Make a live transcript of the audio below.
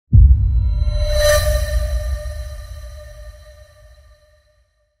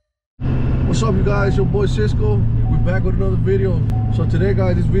What's up, you guys? Your boy Cisco. We're back with another video. So today,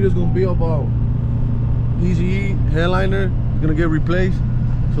 guys, this video is gonna be about Easy headliner. It's gonna get replaced.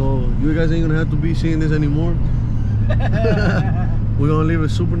 So you guys ain't gonna have to be seeing this anymore. We're gonna leave it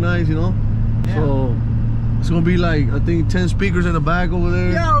super nice, you know. Yeah. So it's gonna be like, I think 10 speakers in the back over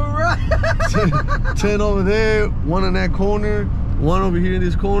there. Yeah, right. 10 over there, one in that corner, one over here in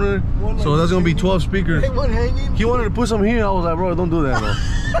this corner. So that's gonna be 12 speakers. One hanging. He wanted to put some here. I was like, bro, don't do that, bro.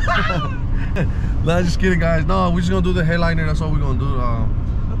 Nah, just kidding, guys. No, we're just gonna do the headliner. That's all we're gonna do.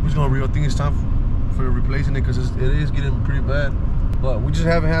 We're just gonna I think it's time for replacing it because it is getting pretty bad. But we just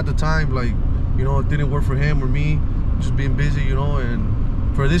haven't had the time. Like, you know, it didn't work for him or me. Just being busy, you know.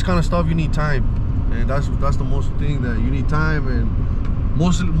 And for this kind of stuff, you need time. And that's the most thing, that you need time. And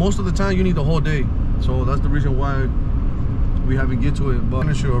most of the time, you need the whole day. So that's the reason why we haven't get to it. But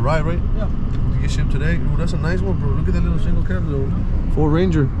it should arrive, right? Yeah. To get shipped today. Ooh, that's a nice one, bro. Look at that little single cab though. Ford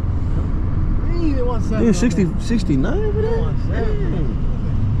Ranger. Yeah, 69 over there.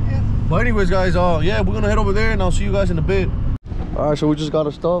 But anyways, guys, yeah, we're gonna head over there and I'll see you guys in a bit. Alright, so we just got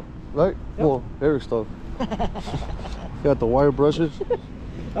our stuff, right? Yep. Well, Erick stuff. Got the wire brushes.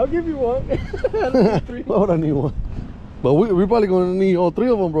 I'll give you one. Why would I need one? But we're probably gonna need all 3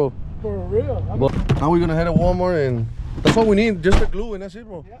 of them, bro. For real. But now we're gonna head to Walmart and that's all we need, just the glue, and that's it,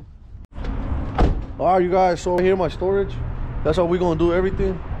 bro. Yeah. Alright, you guys, so here my storage. That's how we're gonna do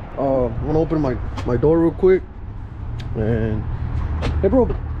everything. I'm gonna open my door real quick. And hey, bro,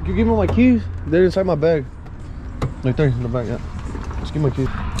 can you give me my keys? They're inside my bag. Right there in the back, yeah. Just give me my keys.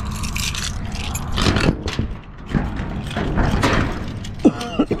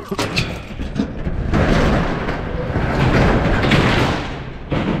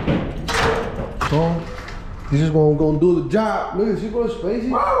 So this is what we're gonna do the job. Look at this, bro, space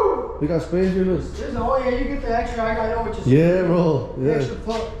here. Whoa! We got space here, look. Oh yeah, you get the extra. I know what you're saying. Yeah, bro. Yeah. Extra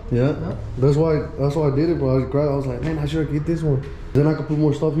fuck. Yeah. Huh? That's why I did it, bro. I was like, man, I should get this one. Then I could put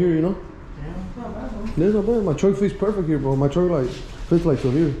more stuff here, you know? Yeah, it's not bad, bro. It's not bad. My truck fits perfect here, bro. My truck like fits like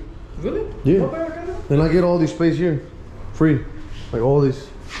so here. Really? Yeah. Then I get all this space here. Free. Like all this.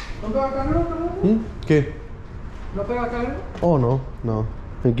 Okay. Oh no, no.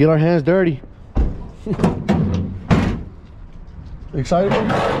 And get our hands dirty. Excited, bro?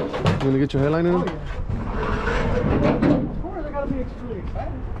 You gonna get your headliner in? Oh, yeah. Of course, I gotta be extremely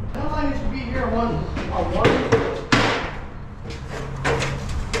excited. Headliner should be here one.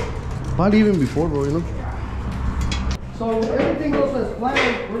 Not even before, bro, you know? So everything goes as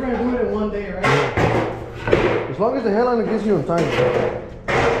planned. We're gonna do it in one day, right? Yeah. As long as the headliner gets you on time.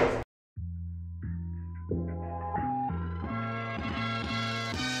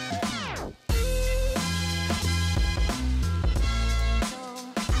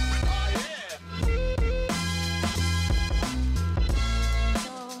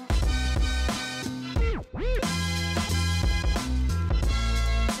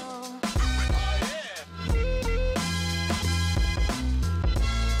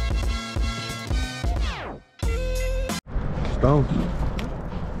 Down.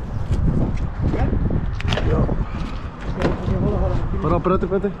 Yeah. Hold on,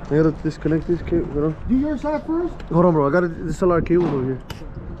 espérate. I gotta disconnect this cable, you know? Do your side first? Hold on, bro. I gotta install our cable over here.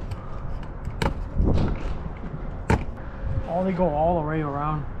 Oh, they go all the way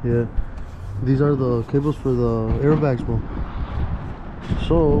around. Yeah. These are the cables for the airbags, bro.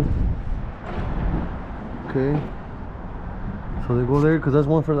 So, okay. So they go there because that's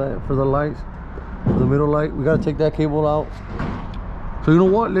one for the lights. For the middle light, we gotta take that cable out. So you know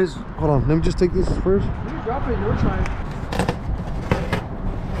what? Hold on. Let me just take this first. You drop it your side.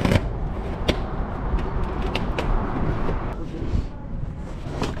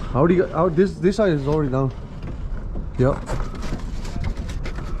 I already got out. This side is already down. Yep.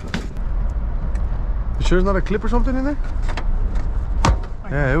 You sure it's not a clip or something in there?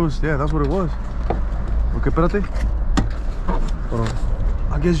 Yeah, it was. Yeah, that's what it was. Okay, espérate. Hold on.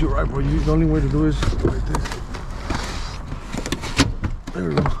 I guess you're right, bro. The only way to do is like this. There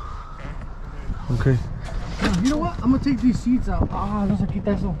we go. Okay. You know what? I'm gonna take these seats out. Ah, no se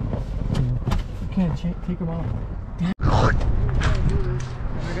quita eso. You can't take them out. Damn. I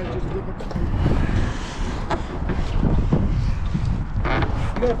gotta just look at the...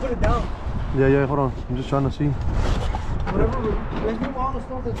 You gotta put it down. Yeah, hold on. I'm just trying to see. Whatever. Let's move all the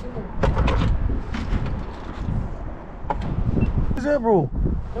stuff that's in there. What is that, bro?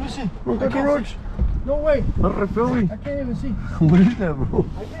 Let me see. Look at the roach. No way. I can't even see. What is that, bro?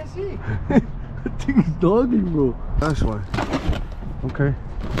 I can't see. That thing is doggy, bro. That's why. Okay.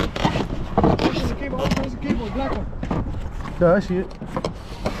 There's a cable. There's a cable. Black one. Yeah, I see it.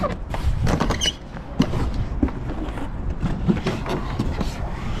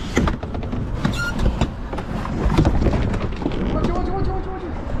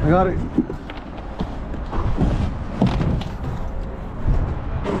 got it.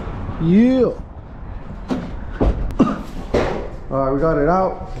 Yeah. Alright, we got it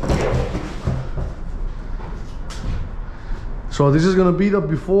out. So this is gonna be the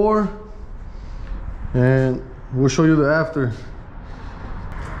before, and we'll show you the after.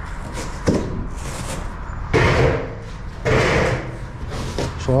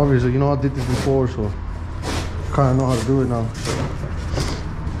 So obviously, you know, I did this before, so kind of know how to do it now.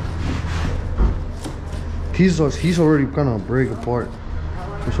 He's already kind of break apart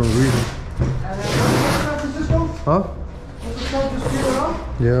for some reason. Huh?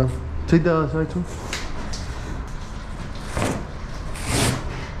 Yeah. Take that outside too.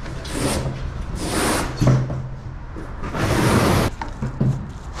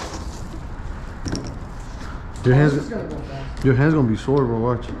 Your hand's gonna be sore, bro.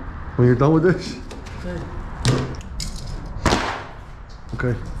 Watch. When you're done with this.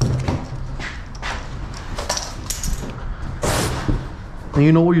 Okay. And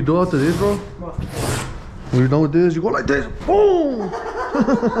you know what you do after this, bro? What? When you're done with this, you go like this. Boom!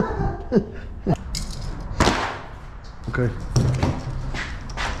 Okay.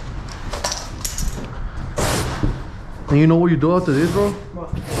 And you know what you do after this, bro? What?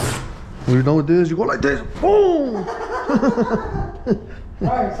 When you're done with this, you go like this. Boom!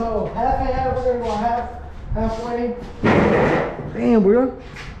 Alright, so half and half, we're gonna go halfway. Damn, bro.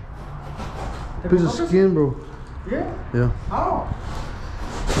 Piece of skin, bro. Yeah? Yeah. How?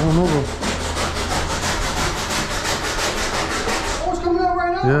 I don't know, bro. Oh, it's coming out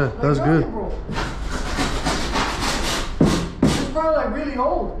right now? Yeah, like that's good. Bro. It's probably like really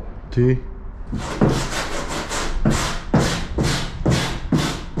old. See?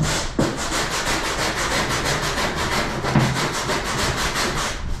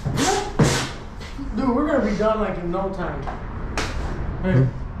 Dude, we're gonna be done like in no time. Hey.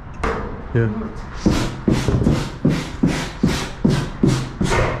 Yeah.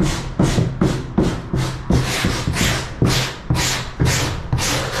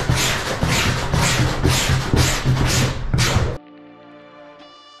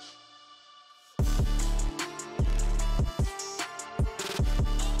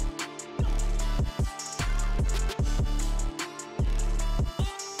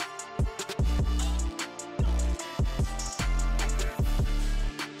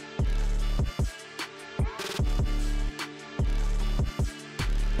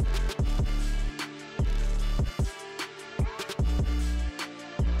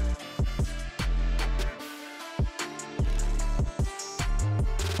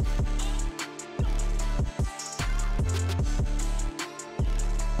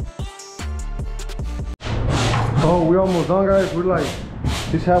 Oh, we're almost done, guys. We're like,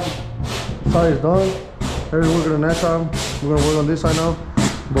 this half side is done. We're working on that side. We're gonna work on this side now.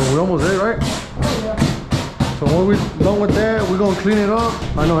 But we're almost there, right? Oh, yeah. So when we're done with that, we're gonna clean it up.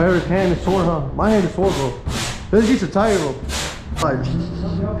 I know Eric's hand is sore, huh? My hand is sore, bro. Let's get you tired, bro. Like,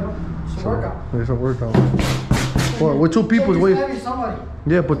 It's a workout. it's a workout. Well, with two people is way.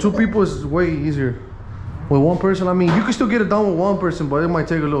 Yeah, but two people is way easier. With one person, I mean, you can still get it done with one person, but it might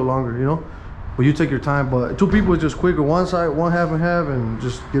take a little longer, you know? But you take your time. But two people is just quicker. One side, one half and half, and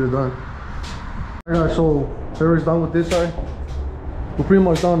just get it done. Alright, so Eric's done with this side. We're pretty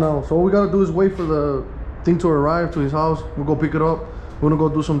much done now. So all we gotta do is wait for the thing to arrive to his house. We'll go pick it up. We're gonna go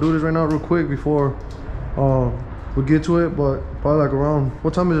do some duties right now real quick before we get to it. But probably like around,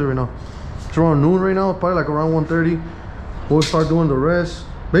 what time is it right now? It's around noon right now. Probably like around 1:30. We'll start doing the rest.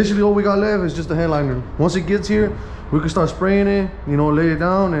 Basically all we got left is just the headliner. Once it gets here, we can start spraying it, you know, lay it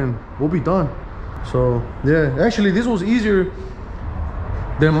down, and we'll be done. So yeah, actually this was easier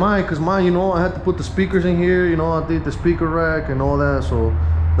than mine, because mine, you know, I had to put the speakers in here, you know, I did the speaker rack and all that, so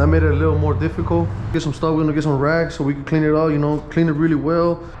that made it a little more difficult. Get some stuff, we're gonna get some racks so we can clean it out, you know, clean it really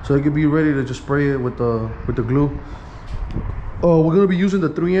well so it could be ready to just spray it with the glue. We're gonna be using the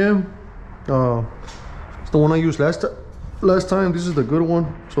 3M. It's the one I used last time. This is the good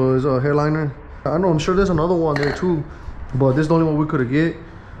one, so it's a hairliner. I know, I'm sure there's another one there too, but this is the only one we could get.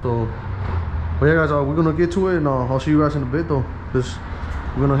 So but yeah, guys, we're gonna get to it, and I'll see you guys in a bit though.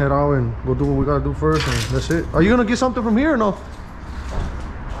 We're gonna head out and go do what we gotta do first, and that's it. Are you gonna get something from here or no?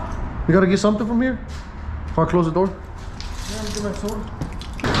 You gotta get something from here? If I close the door? Yeah, I'm gonna get my sword.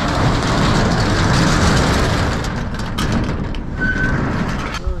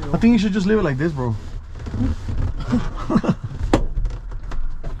 I think you should just leave it like this, bro.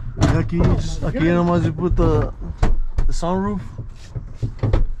 Aquí nomás you put the sunroof.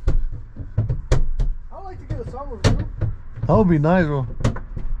 I would like to get a sunroof too. That would be nice, bro.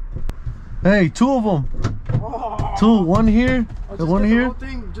 Hey, two of them. Oh. Two, one here, the one here.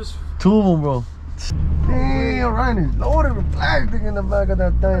 Just just 2 of them, bro. Damn, Ryan is loaded with plastic in the back of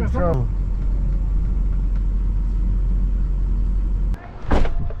that thing, bro.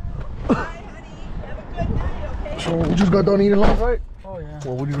 So we just got done eating lunch, right? Oh yeah.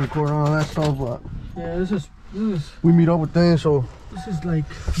 Well, we didn't record all that stuff, but Yeah, this is we meet up with them, so this is like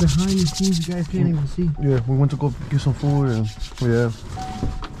behind the scenes. You guys can't even see. yeah, we went to go get some food and yeah.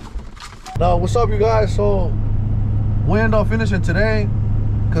 Now, what's up, you guys? So we ended up finishing today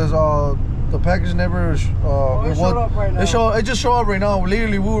because the package never it showed up right now. It just showed up right now.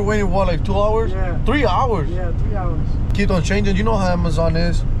 Literally, we were waiting for like 2 hours. Yeah. 3 hours. Yeah, 3 hours. Keep on changing. You know how Amazon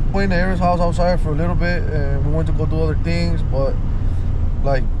is. Went to Erick's house outside for a little bit, and we went to go do other things. But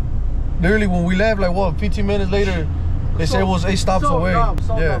like, literally, when we left, like what, 15 minutes later, they said it was 8 stops away.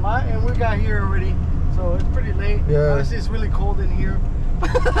 Yeah. And we got here already, so it's pretty late. Yeah. Honestly, it's really cold in here.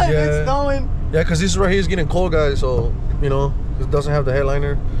 Yeah. It's snowing. Yeah, because this right here is getting cold, guys. So you know, it doesn't have the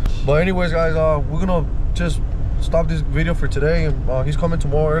headliner. But anyways, guys, we're gonna just stop this video for today, and he's coming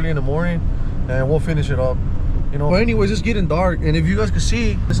tomorrow early in the morning, and we'll finish it up. You know. But anyways, it's getting dark, and if you guys can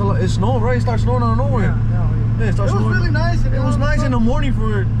see, it's snowing, right? It starts snowing out of nowhere. Yeah, it starts snowing. Really nice. It was nice in the morning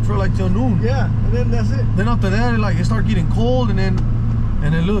for like till noon. Yeah, and then that's it. Then after that, it started getting cold, and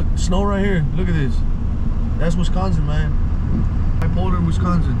then look, snow right here. Look at this. That's Wisconsin, man. Bipolar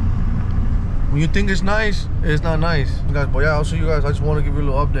Wisconsin. When you think it's nice, it's not nice, guys. But yeah, I'll see you guys. I just want to give you a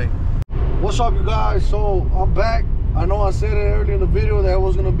little update. What's up, you guys? So I'm back. I know I said it earlier in the video that I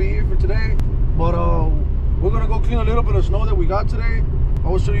was gonna be here for today, but we're gonna go clean a little bit of snow that we got today. I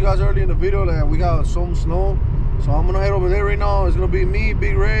was showing you guys earlier in the video that we got some snow, so I'm gonna head over there right now. It's gonna be me,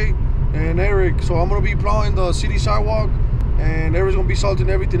 Big Ray, and Eric. So I'm gonna be plowing the city sidewalk, and Eric's gonna be salting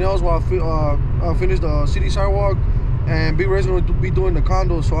everything else while I finish the city sidewalk. And Big Ray's gonna be doing the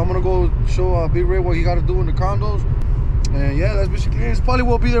condos, so I'm gonna go show Big Ray what he got to do in the condos. And yeah, that's basically it. Probably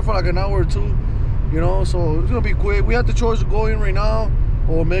will be there for like an hour or two, you know. So it's gonna be quick. We have the choice to go in right now,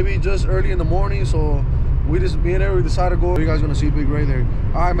 or maybe just early in the morning. So me and Eric decided to go. You guys gonna see Big Ray there.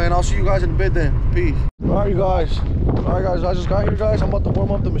 All right, man. I'll see you guys in a bit then. Peace. All right, you guys. All right, guys. I just got here, guys. I'm about to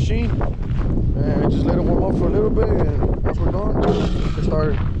warm up the machine, and just let it warm up for a little bit. And once we're done, we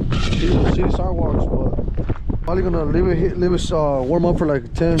start city sidewalks. But probably gonna leave it warm up for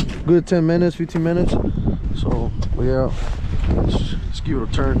like 10 minutes, 15 minutes. So but yeah, let's give it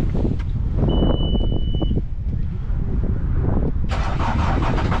a turn.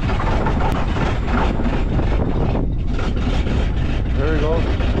 There we go.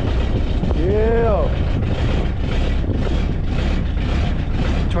 Yeah.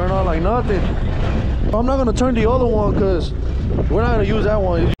 Turn on like nothing. I'm not gonna turn the other one because we're not gonna use that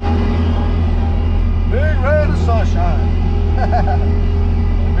one. Big ray of sunshine.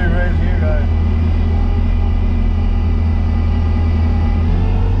 Big ray's here, guys.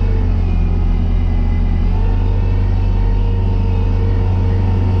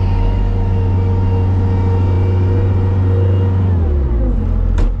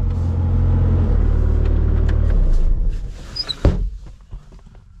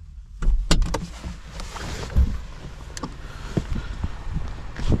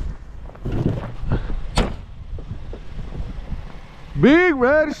 Big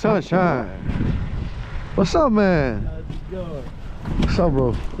red sunshine. What's up, man? What's up,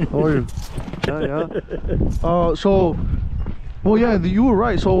 bro? How are you? Yeah. So, well, yeah, you were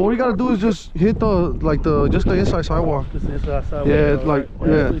right. So what you gotta do is just hit just the inside sidewalk. Just the inside sidewalk. Yeah, like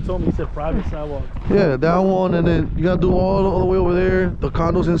yeah. He told me, he said private sidewalk. Yeah, that one, and then you gotta do all the way over there. The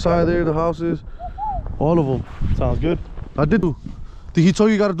condos inside there, the houses, all of them. Sounds good. I did do. Did he tell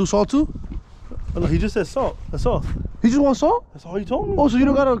you gotta do salt too? Oh, no, he just said salt. That's all. He just wants salt? That's all he told me. Oh, so you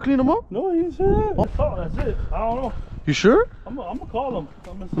don't gotta clean them up? No, he didn't say that. That's salt. That's it. I don't know. You sure? I'm gonna call him.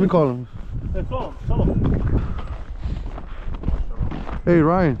 Let me call him. Hey, call him. Tell him. Hey,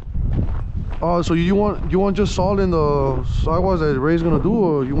 Ryan. So you want just salt in the sidewalks that Ray's gonna do,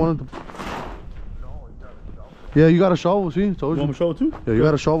 or you want it to? Yeah, you got a shovel. See, told you. Want me to shovel too? Yeah, you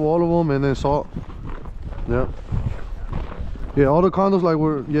got to shovel all of them and then salt. Yeah. Yeah, all the condos like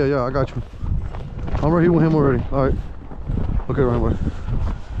we're. Yeah, I got you. I'm right here with him already. All right. Okay, Ryan, boy.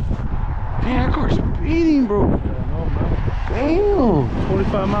 Damn, that car's speeding, bro. Yeah, I know, man. Damn.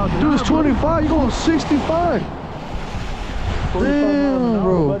 25 miles an hour. Dude, it's 25. You going 65. 25 miles an hour,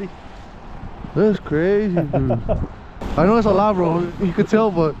 bro. buddy. That's crazy, dude. I know it's a lot, bro. You could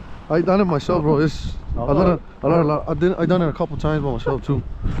tell, but I done it myself, bro. I done it a couple times by myself too.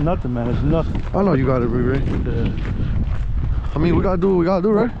 It's nothing, man. It's nothing. I know you got it, Ray. Yeah. I mean, we gotta do what we gotta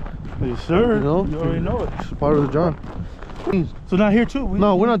do, right? Yes, sir. You know? You already know it. It's part of the job. So not here too.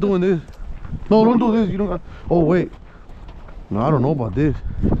 No, we're not doing this. No, don't do this. You don't got. Oh wait. No, I don't know about this.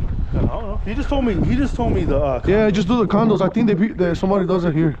 I don't know. He just told me the Yeah, just do the condos. I think they somebody does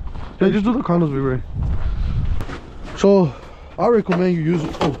it here. Yeah, just do the condos, be ready. So I recommend you use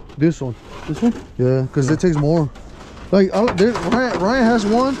this one. This one? Yeah, because it takes more. Like Ryan has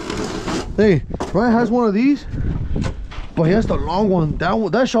one. Hey, Ryan has one of these, but he has the long one.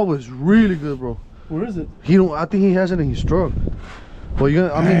 That shovel is really good, bro. Where is it? I think he has it in his truck. But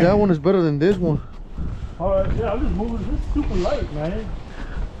I mean, that one is better than this one. Alright, yeah, I'm just moving. This is super light, man.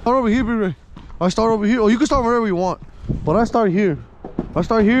 Start over here, B-Ray. I start over here. Oh, you can start wherever you want. But I start here. I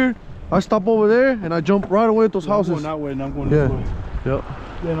start here. I stop over there, and I jump right away at those houses. I'm going that way, and I'm going this way. Yep.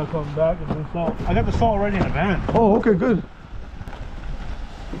 Then I come back and then salt. I got the salt already in the van. Oh, okay, good.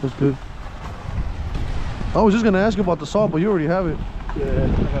 That's good. I was just gonna ask you about the salt, but you already have it. Yeah,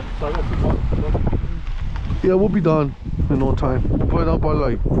 I got some salt. Yeah, we'll be done in no time. We'll be done by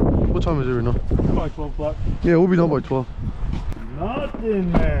like, what time is it right now? By 12 o'clock. Yeah, we'll be done by 12.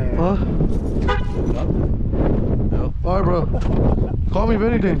 Nothing, man. Huh? Nothing. Yeah. All right, bro. Call me if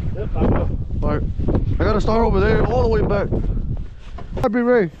anything. Yep, I will. All right. I gotta start over there, all the way back. All right,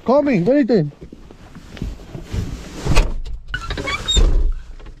 B-Ray. Call me if anything.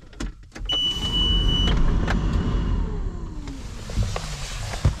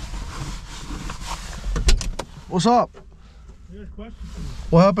 What's up? Here's a question.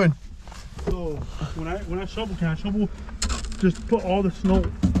 What happened? So when I shovel, can I shovel? Just put all the snow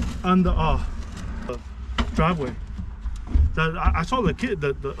on the driveway. I saw the kid,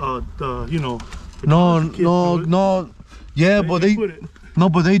 the you know. No. Yeah, but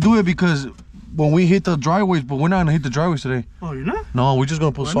they do it because when we hit the driveways, but we're not gonna hit the driveways today. Oh, you're not? No, we're just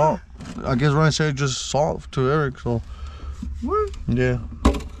gonna put Why salt. I guess Ryan said just salt to Eric, so. What? Yeah.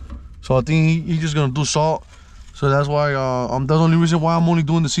 So I think he's just gonna do salt. So that's why that's the only reason why I'm only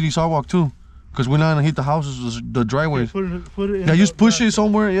doing the city sidewalk too, because we're not gonna hit the houses, the driveways. Yeah, put it in. Yeah, just push it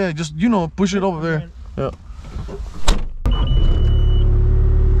somewhere. Yeah, just push it over there. Yeah.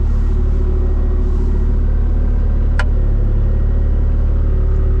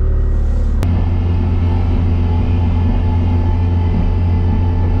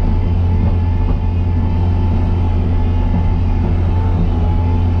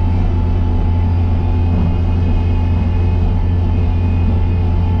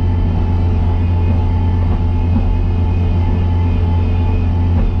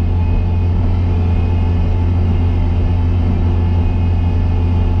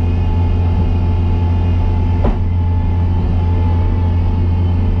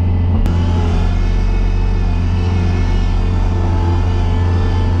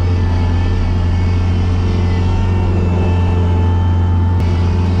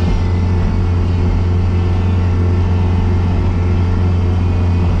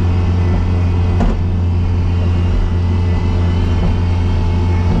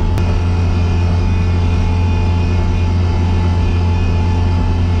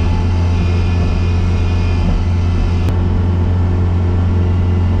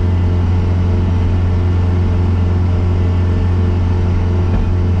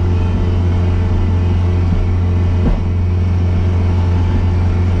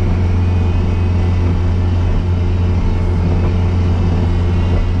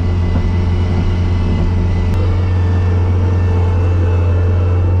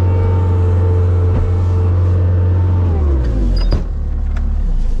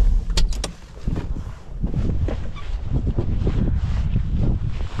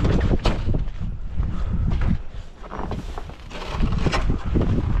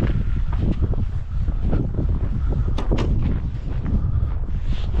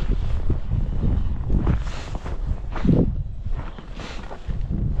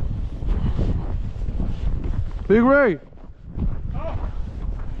 Big Ray,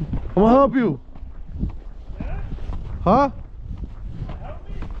 I'm gonna help you. Yeah? Huh? Help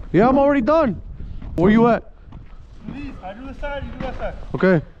me? Yeah, I'm already done. Where you at? Please, I do this side, you do that side.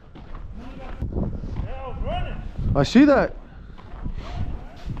 Okay. Yeah, I was running. I see that.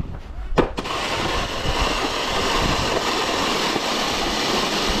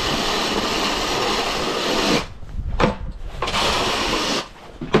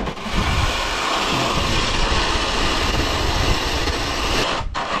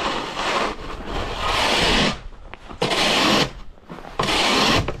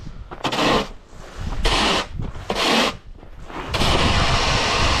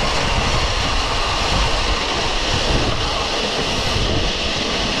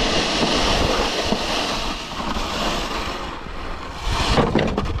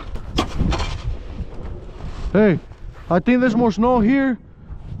 Hey, I think there's more snow here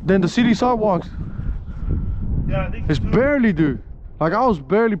than the city sidewalks. Yeah, I think It's barely, dude. Like I was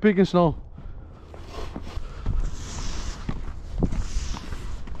barely picking snow.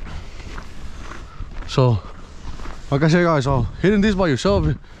 So, like I said, guys, hitting this by yourself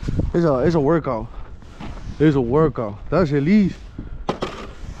is a workout. It's a workout. That's at least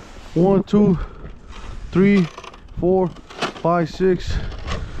 1, 2, 3, 4, 5, 6.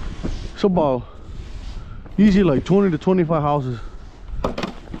 It's about easy like 20 to 25 houses.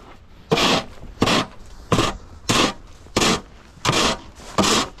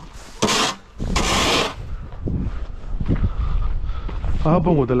 I helped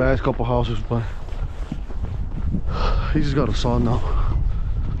him with the last couple houses, but he just got a saw now.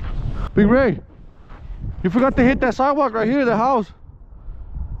 Big Ray, you forgot to hit that sidewalk right here, the house.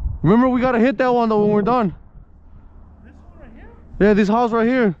 Remember, we gotta hit that one though when we're done. This one right here? Yeah, this house right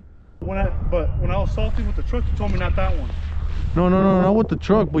here. When I was salting with the truck, you told me not that one. No, not with the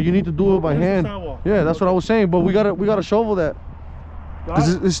truck, but you need to do it by hand. Yeah, that's what I was saying. But we gotta shovel that.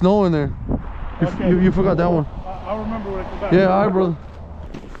 Cause it's snow in there. Okay. You forgot that one. I'll remember when I come back. Yeah, all right, brother.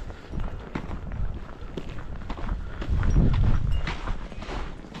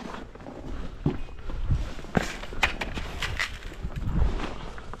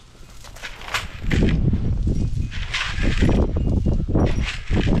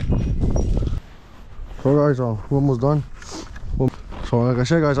 So guys, we're almost done. So like I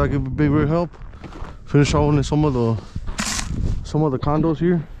said, guys, I give Big Ray help finish showing some of the condos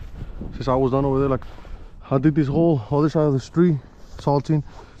here. Since I was done over there, like I did this whole other side of the street salting.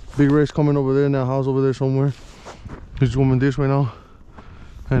 Big Ray's coming over there in that house over there somewhere. He's coming this way now,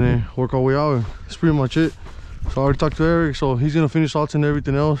 and then work our way out. That's pretty much it. So I already talked to Eric, so he's gonna finish salting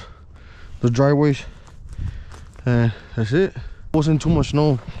everything else, the driveways, and that's it. Wasn't too much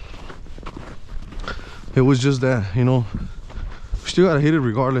snow. It was just that, you know, we still gotta hit it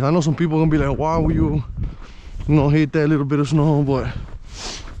regardless. I know some people are gonna be like, why will you know, hate that little bit of snow, but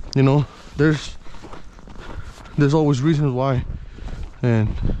you know, there's always reasons why, and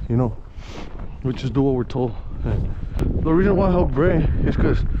you know, we just do what we're told. And the reason why I helped Bray is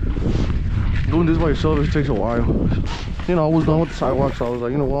because doing this by yourself, it takes a while. You know, I was done with the sidewalk, so I was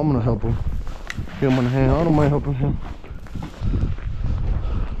like, you know what, I'm gonna help him. Give him on the hand. I don't mind helping him.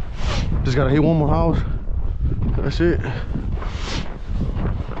 Just gotta hit one more house. That's it.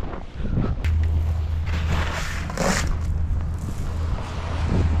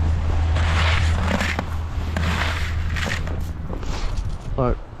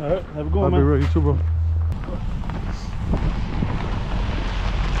 Alright. Alright, have a good one, man. I'll be ready too, bro.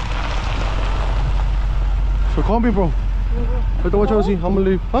 So call me, bro. Wait, watch out, see. I'm gonna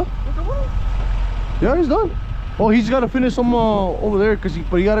leave. Huh? Yeah, he's done. Oh, he's gotta finish some over there,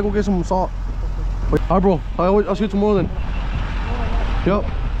 but he gotta go get some salt. Alright, bro. I'll see you tomorrow then. Yep.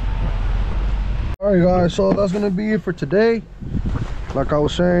 Alright, guys. So that's gonna be it for today. Like I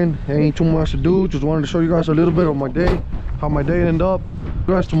was saying, ain't too much to do. Just wanted to show you guys a little bit of my day, how my day ended up.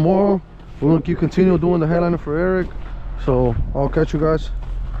 You guys, tomorrow we're gonna continue doing the headliner for Eric. So I'll catch you guys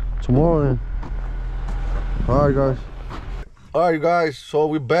tomorrow then. Alright, guys. Alright, guys. So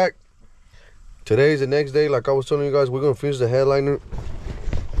we're back. Today's the next day. Like I was telling you guys, we're gonna finish the headliner.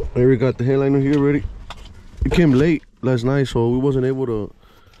 Eric got the headliner here ready. It came late last night, so we wasn't able to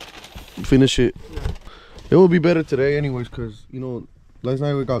finish it. It will be better today anyways, because you know, last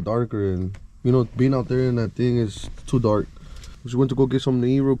night it got darker, and you know, being out there in that thing is too dark. We just went to go get something to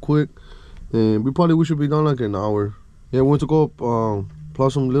eat real quick, and we should be done like an hour. Yeah, we went to go up,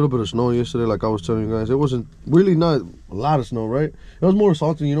 plus some little bit of snow yesterday. Like I was telling you guys, it wasn't really not a lot of snow, right? It was more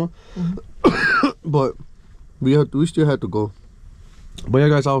salty, you know. But we still had to go. But yeah,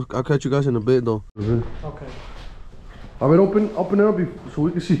 guys, I'll catch you guys in a bit though. Okay. I mean, open it up so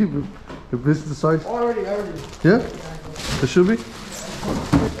we can see if this is the size. Already. Yeah? It should be?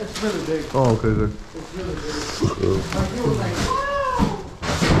 It's really big. Oh, okay, good. It's really big. Like, you were like, wow!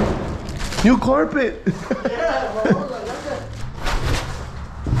 New carpet! Yeah, bro. I was like, look at.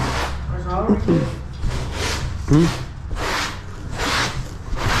 There's already.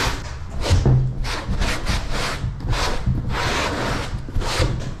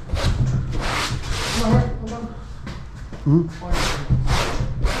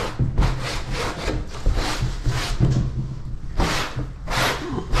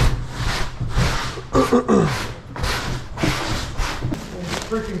 It's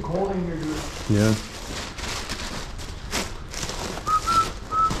freaking cold in here, dude. Yeah.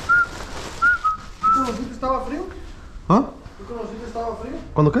 ¿Tú conociste estaba frío? Huh? ¿Tú conociste estaba frío?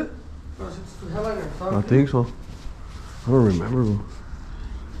 ¿Cuándo qué? ¿Conociste tu headliner? ¿Estaba I frío? think so. I don't remember, bro.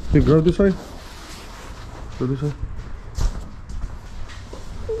 Hey, grab this side. Grab this side.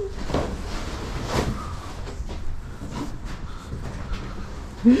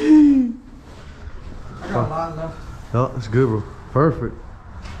 I got a lot left. Yeah, that's good, bro. Perfect.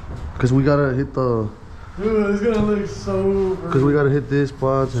 Cause we gotta hit the. Dude, it's gonna look so. Cause we gotta hit this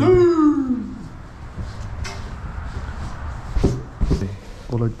spots. And...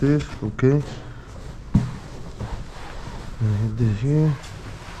 Go like this, okay. And hit this here.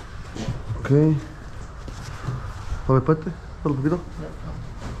 Okay. A ver, espérate, un poquito.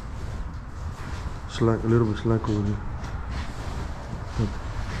 Slack, a little bit slack over here.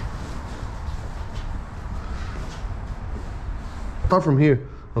 Start from here,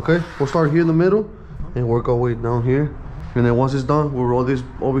 okay? We'll start here in the middle and work our way down here. And then once it's done, we'll roll this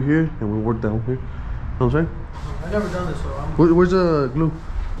over here and we'll work down here. You know what I'm saying? I've never done this, so I'm... Where's the glue?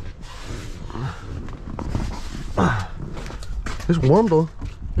 It's warm though.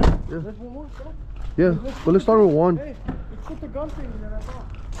 Yeah. There's one more, so. Yeah, but let's start with one. Hey, let's put the gun thing that I bought.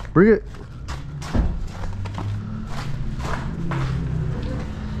 Bring it.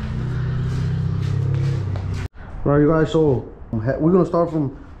 All right, you guys, so we're gonna start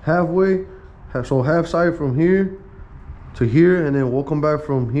from halfway, so half side from here to here, and then we'll come back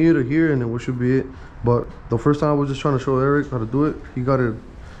from here to here, and then we should be it. But the first time I was just trying to show Eric how to do it. He got it.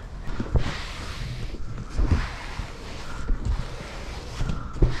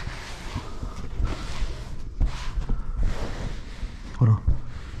 Hold on.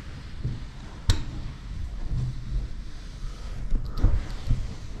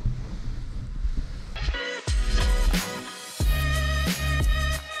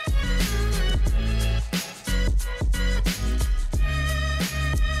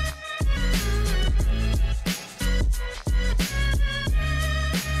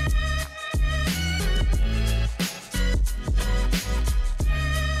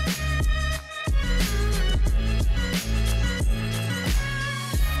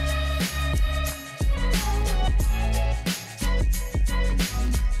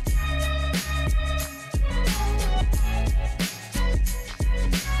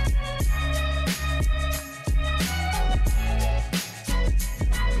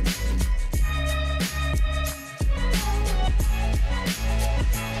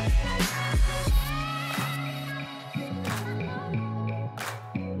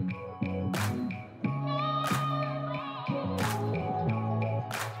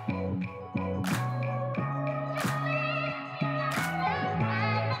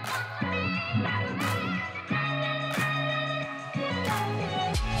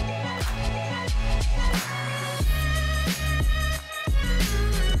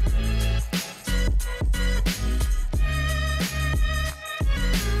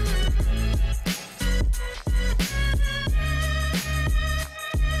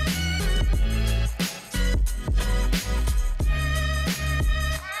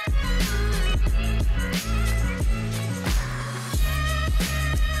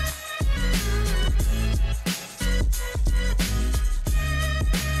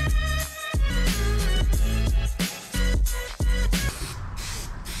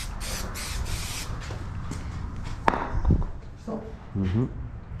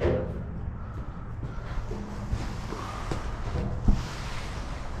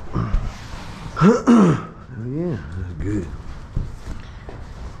 Yeah, that's good.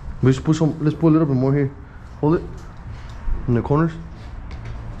 We should put some. Let's put a little bit more here. Hold it in the corners.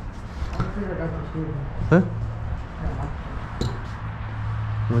 Huh?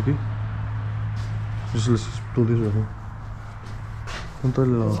 Aquí. Just let's do this right here. You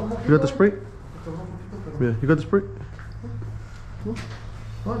got the spray? Yeah, you got the spray? No,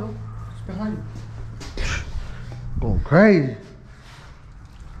 no, it's behind you. Going crazy.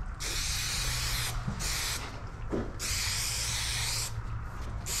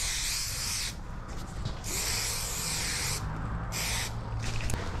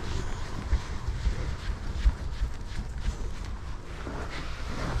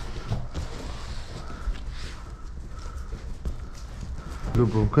 Good,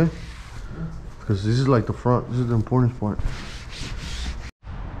 bro, okay? Because this is like the front. This is the important part.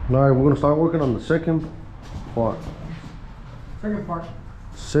 Alright, we're gonna start working on the second part. Second part.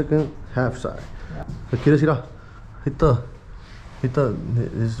 Second half side. Yeah. ¿Quieres ir a? Hit the,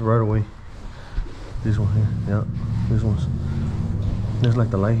 this is right away. This one here, yeah. This one's. There's like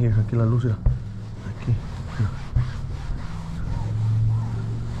the light here. Aquí la luz, mira. Aquí. Yeah.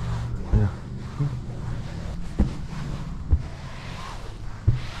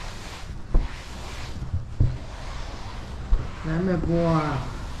 Dame boy.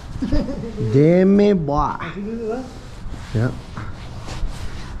 Deme boy. Yeah.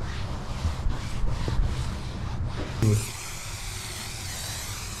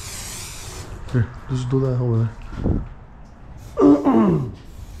 Here, just do that over there.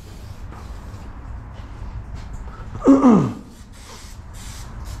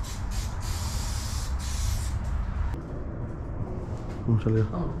 Vamos a salir.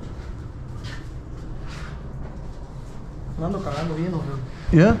 Me ando cagando bien, güey.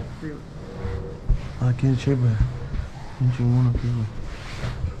 ¿Yeah? Sí. Ah, qué chévere. Un chingón aquí, güey.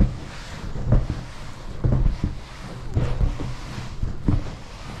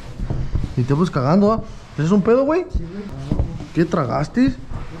 ¿Y te vas cagando, ah? ¿Ese es un pedo, güey? Sí, güey. ¿Qué tragaste?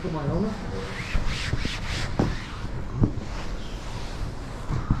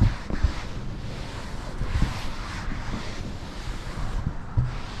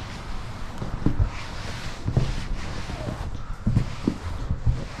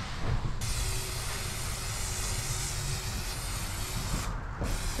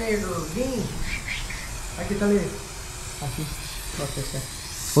 Pero bien. Hay que darle así, lo que sea.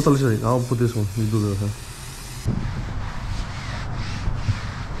 What the hell? I'll put this one. You do this, huh?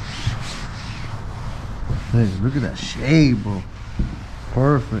 Hey, look at that shade, bro.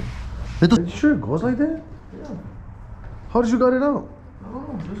 Perfect. You sure it goes like that? Yeah. How did you got it out?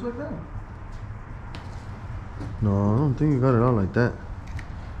 Oh, just like that. No, I don't think you got it out like that.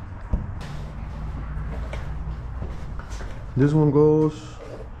 This one goes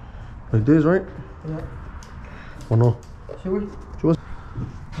like this, right? Yeah. Oh no. Sí, güey. Chubas.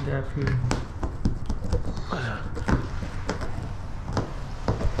 Ya, sí.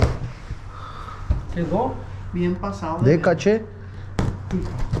 Quedó bien pasado. De caché.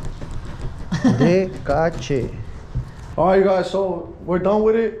 De caché. Alright guys, so we're done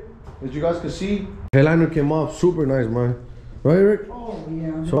with it. As you guys can see, headliner came off super nice, man. Right, Erick? Oh,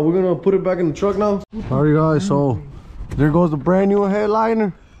 yeah. So we're gonna put it back in the truck now. Alright guys, so there goes the brand new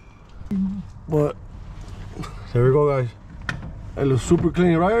headliner. But there we go, guys. It looks super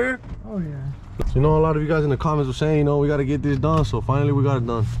clean, right, Erick? Oh, yeah. So, you know, a lot of you guys in the comments were saying, you know, we gotta get this done. So finally we got it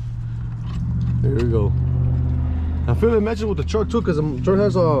done. There we go. I feel it matches with the truck too, because the truck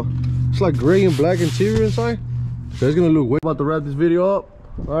has it's like gray and black interior inside. So it's gonna look way. About to wrap this video up.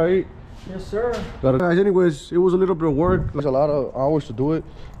 All right. Yes, sir. Guys, anyways, it was a little bit of work. There's a lot of hours to do it,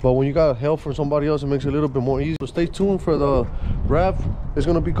 but when you got help from somebody else, it makes it a little bit more easy. So stay tuned for the wrap. It's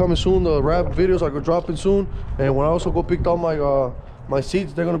gonna be coming soon. The wrap videos are gonna dropping soon, and when I also go pick up my my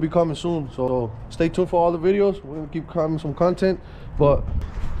seats, they're gonna be coming soon. So stay tuned for all the videos. We're gonna keep coming some content, but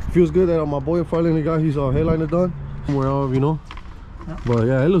it feels good that my boy finally got his headliner done. Somewhere else, you know. Yeah. But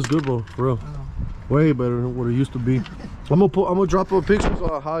yeah, it looks good, bro. For real. Way better than what it used to be. I'm gonna drop up pictures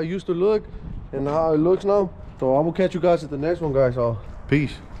of how it used to look and how it looks now. So I'm gonna catch you guys at the next one, guys. So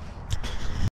peace.